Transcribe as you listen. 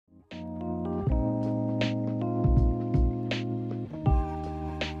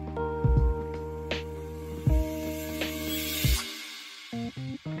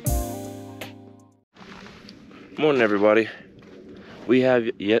Morning, everybody. We have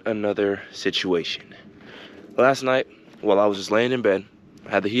yet another situation. Last night, while I was just laying in bed,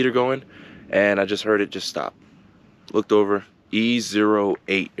 I had the heater going, and I just heard it just stop. Looked over,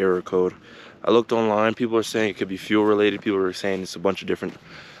 E08 error code. I looked online, people are saying it could be fuel related, people are saying it's a bunch of different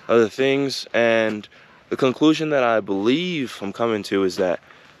other things, and the conclusion that I believe I'm coming to is that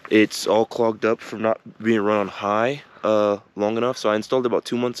it's all clogged up from not being run on high long enough. So I installed it about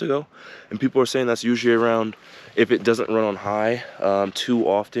 2 months ago, and people are saying that's usually around, if it doesn't run on high too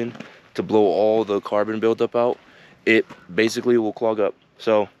often to blow all the carbon buildup out, it basically will clog up.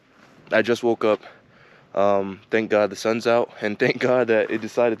 So I just woke up. Thank God the sun's out, and thank God that it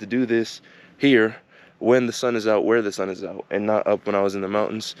decided to do this here when the sun is out, where the sun is out, and not up when I was in the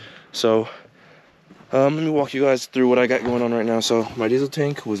mountains. So let me walk you guys through what I got going on right now. So my diesel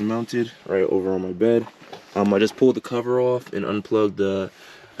tank was mounted right over on my bed. I just pulled the cover off and unplugged the,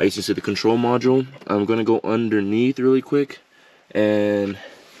 I used to say, the control module. I'm gonna go underneath really quick and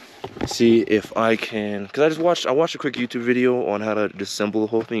see if I can, because I watched a quick YouTube video on how to disassemble the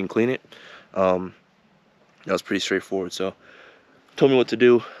whole thing and clean it. That was pretty straightforward, so told me what to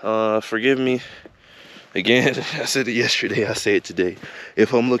do. Forgive me again. I said it yesterday, I say it today,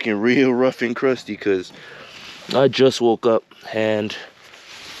 if I'm looking real rough and crusty, because I just woke up. And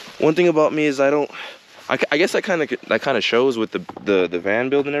one thing about me is I guess that kind of shows with the van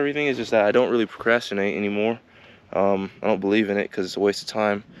build and everything, is just that I don't really procrastinate anymore. I don't believe in it because it's a waste of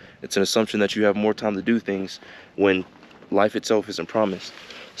time. It's an assumption that you have more time to do things when life itself isn't promised.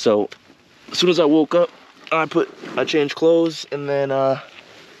 So as soon as I woke up, I changed clothes, and then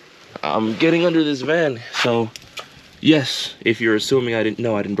I'm getting under this van. So yes, if you're assuming I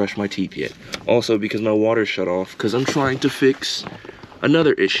didn't brush my teeth yet. Also because my water shut off, because I'm trying to fix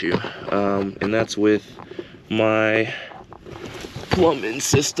another issue, and that's with my plumbing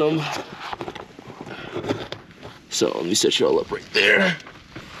system. So let me set you all up right there.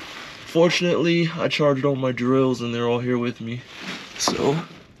 Fortunately, I charged all my drills and they're all here with me, so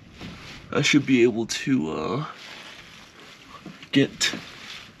I should be able to get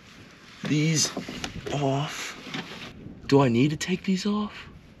these off. Do I need to take these off?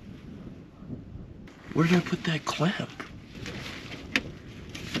 Where did I put that clamp?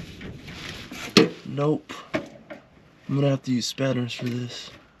 Nope. I'm gonna have to use spatters for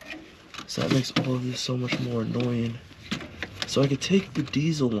this. So that makes all of this so much more annoying. So I could take the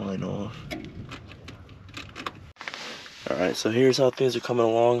diesel line off. Alright, so here's how things are coming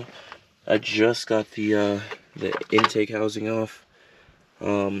along. I just got the intake housing off.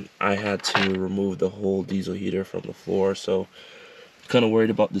 I had to remove the whole diesel heater from the floor, so kind of worried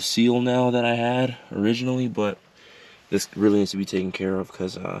about the seal now that I had originally, but this really needs to be taken care of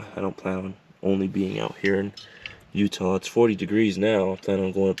because I don't plan on only being out here in Utah. It's 40 degrees now. I plan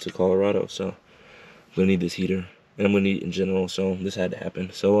on going up to Colorado, so I'm gonna need this heater, and I'm gonna need it in general, so this had to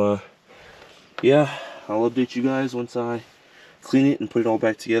happen. So yeah, I'll update you guys once I clean it and put it all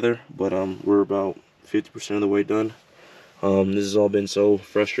back together, but we're about 50% of the way done. This has all been so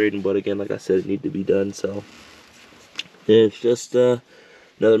frustrating, but again, like I said, it needed to be done, so it's just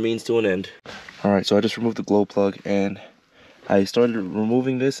another means to an end. Alright, so I just removed the glow plug, and I started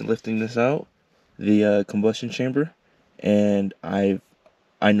removing this and lifting this out, the combustion chamber, and I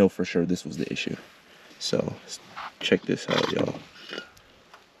know for sure this was the issue. So check this out, y'all.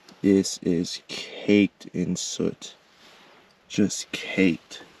 This is caked in soot. Just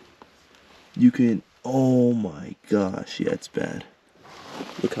caked. You can, oh my gosh, yeah, it's bad.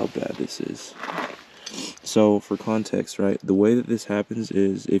 Look how bad this is. So for context, right, the way that this happens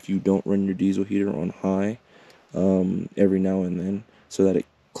is if you don't run your diesel heater on high every now and then, so that it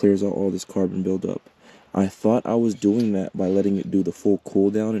clears out all this carbon buildup. I thought I was doing that by letting it do the full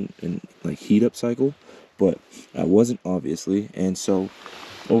cool down and like heat up cycle, but I wasn't, obviously, and so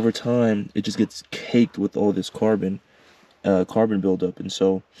over time it just gets caked with all this carbon buildup. And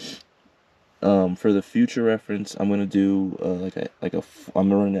so for the future reference, I'm gonna do I'm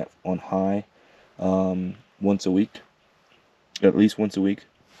gonna run that on high once a week, at least once a week.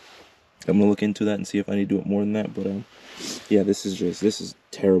 I'm gonna look into that and see if I need to do it more than that, but yeah, this is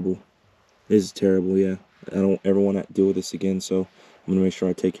terrible. This is terrible. Yeah, I don't ever want to deal with this again, so I'm gonna make sure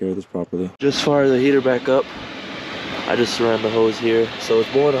I take care of this properly. Just fired the heater back up. I just ran the hose here, so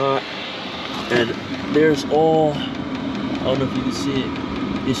it's boiling hot, and there's all, I don't know if you can see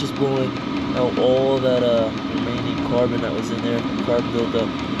it, it's just blowing out all that remaining carbon that was in there, carbon buildup.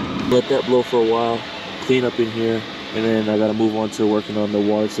 Let that blow for a while, clean up in here, and then I gotta move on to working on the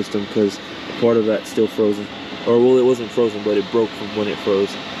water system, because part of that's still frozen. Or, well, it wasn't frozen, but it broke from when it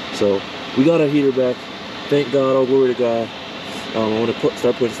froze. So we got our heater back. Thank God, all glory to God. I want to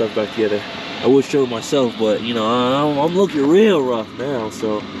start putting stuff back together. I would show myself, but you know, I'm looking real rough now,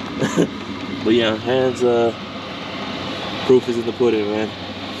 so. But yeah, hands, proof is in the pudding, man.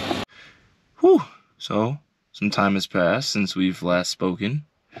 Whew. So, some time has passed since we've last spoken.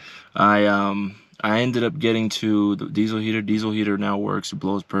 I ended up getting to the diesel heater. Diesel heater now works. It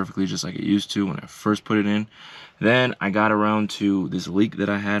blows perfectly just like it used to when I first put it in. Then I got around to this leak that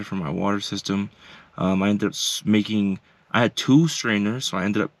I had from my water system. I ended up I had 2 strainers, so I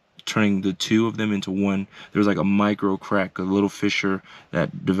ended up turning the 2 of them into one. There was like a micro crack, a little fissure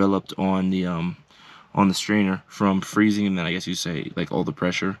that developed on the strainer from freezing, and then I guess you say like all the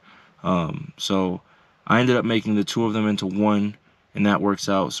pressure. So I ended up making the 2 of them into one, and that works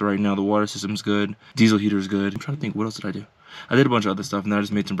out. So right now the water system's good, diesel heater's good. I'm trying to think, what else did I do? I did a bunch of other stuff, and then I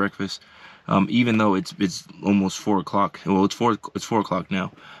just made some breakfast. Even though it's almost 4 o'clock. Well, it's 4 o'clock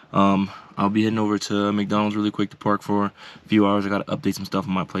now. I'll be heading over to McDonald's really quick to park for a few hours. I gotta update some stuff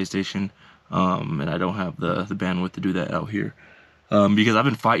on my PlayStation, and I don't have the bandwidth to do that out here. Because I've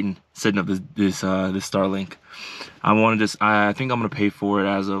been fighting setting up this Starlink. I think I'm gonna pay for it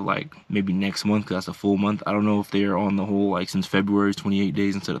as of like maybe next month, because that's a full month. I don't know if they're on the whole, like since February 28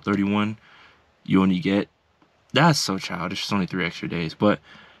 days instead of 31. You only get, that's so childish. It's only 3 extra days. But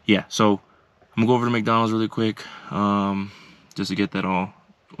yeah, so I'm gonna go over to McDonald's really quick, just to get that all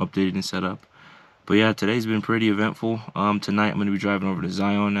updated and set up. But yeah, today's been pretty eventful. Tonight I'm gonna be driving over to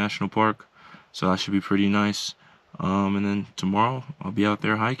Zion National Park, so that should be pretty nice. And then tomorrow I'll be out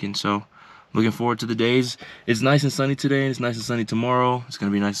there hiking. So looking forward to the days. It's nice and sunny today, and it's nice and sunny tomorrow. It's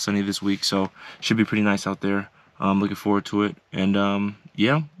gonna be nice and sunny this week, so should be pretty nice out there. Looking forward to it, and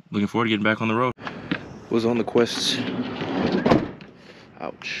yeah, looking forward to getting back on the road. Was on the quest,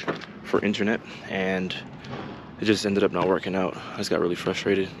 ouch, for internet, and it just ended up not working out. I just got really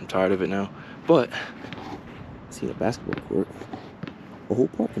frustrated. I'm tired of it now. But I seen a basketball court, a whole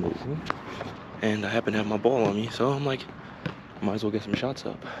parking lot, and I happen to have my ball on me, so I'm like, might as well get some shots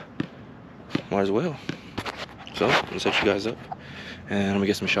up. Might as well. So I'm gonna set you guys up, and I'm gonna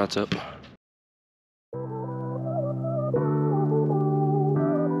get some shots up.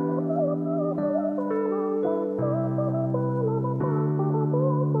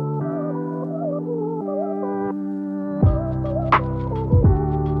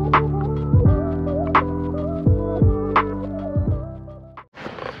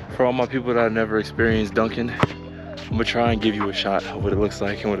 For all my people that have never experienced dunking, I'm gonna try and give you a shot of what it looks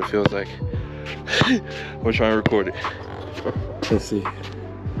like and what it feels like. I'm gonna try and record it. Let's see.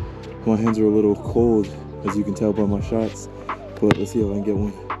 My hands are a little cold, as you can tell by my shots, but let's see if I can get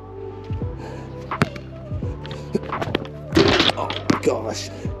one. Oh my gosh,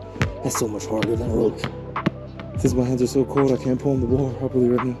 that's so much harder than it looks. Since my hands are so cold, I can't pull on the ball properly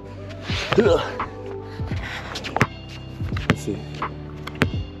right now. Let's see.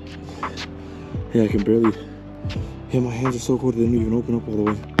 Yeah, I can barely. Yeah, my hands are so cold they didn't even open up all the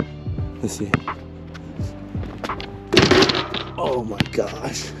way. Let's see. Oh my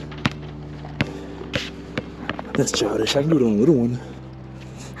gosh. That's childish. I can do it on a little one.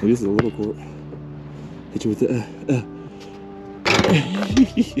 Maybe this is a little court. Hit you with the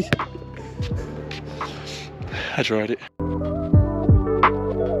I tried it.